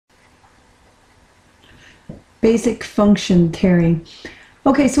Basic function theory.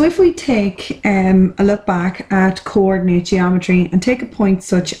 Okay, so if we take a look back at coordinate geometry and take a point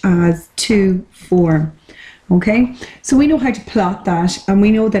such as 2, 4, okay, so we know how to plot that, and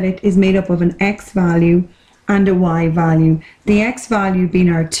we know that it is made up of an x value and a y value. The x value being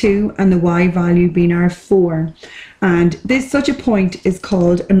our 2 and the y value being our 4. And such a point is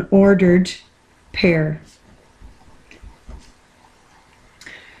called an ordered pair.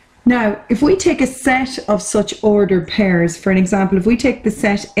 Now, if we take a set of such ordered pairs, for an example, if we take the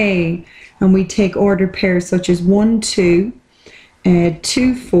set A and we take ordered pairs such as 1, 2,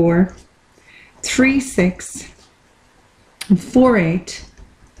 2, 4, 3, 6, and 4, 8,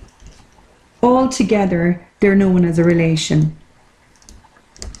 all together they're known as a relation.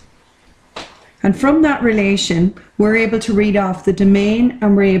 And from that relation, we're able to read off the domain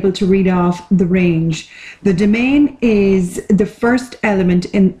and we're able to read off the range. The domain is the first element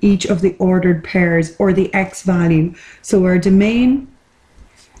in each of the ordered pairs, or the x value. So our domain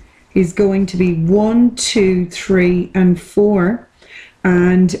is going to be 1, 2, 3, and 4.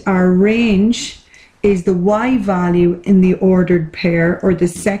 And our range is the y value in the ordered pair, or the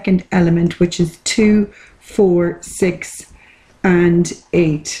second element, which is 2, 4, 6, and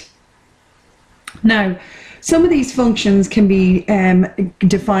 8. Now, some of these functions can be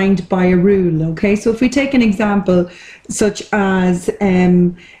defined by a rule, okay? So if we take an example such as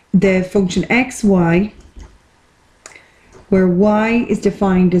the function xy, where y is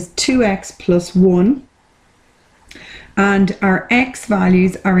defined as 2x plus 1, and our x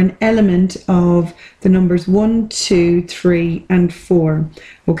values are an element of the numbers 1, 2, 3, and 4,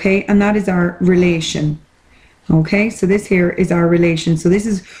 okay? And that is our relation, okay? So this here is our relation. So this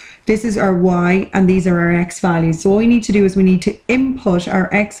is our y and these are our x values. So all we need to do is we need to input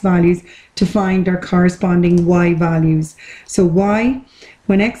our x values to find our corresponding y values. So y,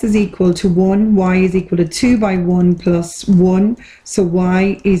 when x is equal to 1, y is equal to 2 by 1 plus 1. So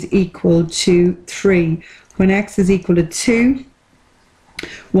y is equal to 3. When x is equal to 2,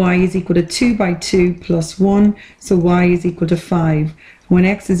 y is equal to 2 by 2 plus 1. So y is equal to 5. When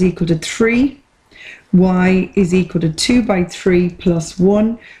x is equal to 3, y is equal to 2 by 3 plus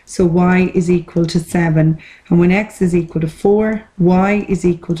 1, so y is equal to 7. And when x is equal to 4, y is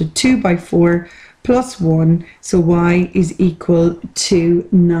equal to 2 by 4 plus 1, so y is equal to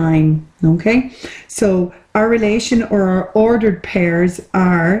 9. Okay, so our relation, or our ordered pairs,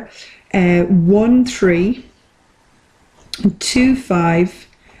 are 1, 3, 2, 5,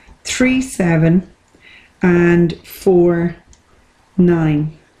 3, 7, and 4,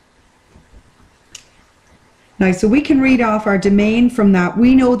 9. Now, so we can read off our domain from that.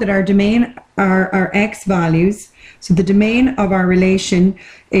 We know that our domain are our x values. So the domain of our relation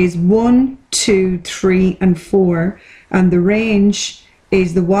is 1, 2, 3, and 4. And the range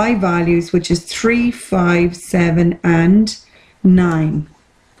is the y values, which is 3, 5, 7, and 9.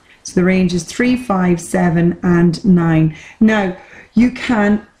 So the range is 3, 5, 7, and 9. Now, you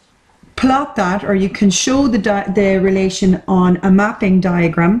can plot that, or you can show the relation on a mapping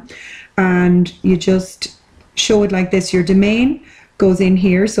diagram, and you just show it like this. Your domain goes in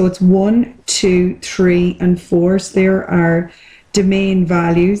here, so it's 1, 2, 3, and 4. So there are domain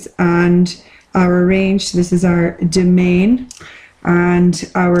values, and our range, so this is our domain,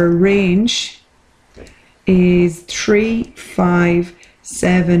 and our range is 3, 5,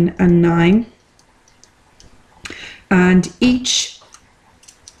 7, and 9. And each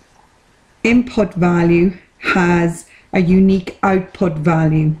input value has a unique output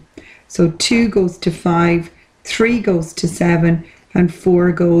value. So 2 goes to 5, 3 goes to 7, and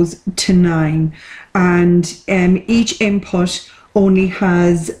 4 goes to 9. And each input only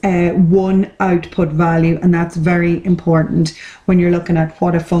has one output value, and that's very important when you're looking at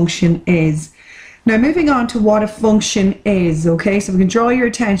what a function is. Now, moving on to what a function is, okay, so we can draw your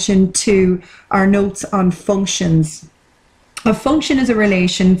attention to our notes on functions. A function is a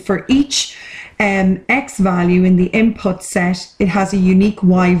relation for each x value in the input set. It has a unique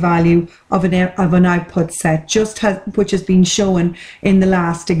y value of an output set, which has been shown in the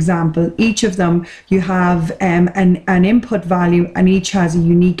last example. Each of them, you have an input value, and each has a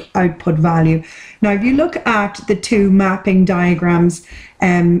unique output value. Now, if you look at the two mapping diagrams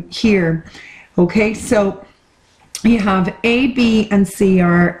here, okay, so you have A, B, and C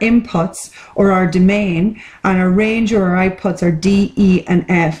are our inputs, or our domain, and our range, or our outputs, are D, E, and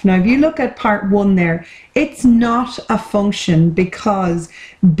F. Now, if you look at part 1 there, it's not a function because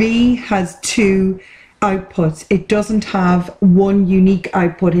B has 2 outputs. It doesn't have one unique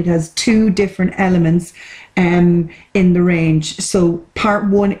output. It has 2 different elements in the range. So part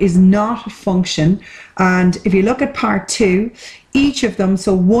 1 is not a function. And if you look at part 2, each of them,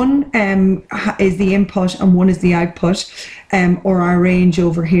 so 1 is the input and 1 is the output, or our range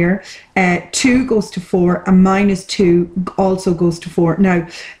over here. 2 goes to 4 and -2 also goes to 4. Now,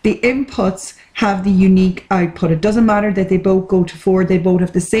 the inputs have the unique output. It doesn't matter that they both go to 4, they both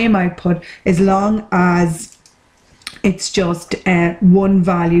have the same output as long as it's just one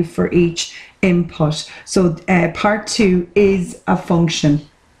value for each input. So part 2 is a function.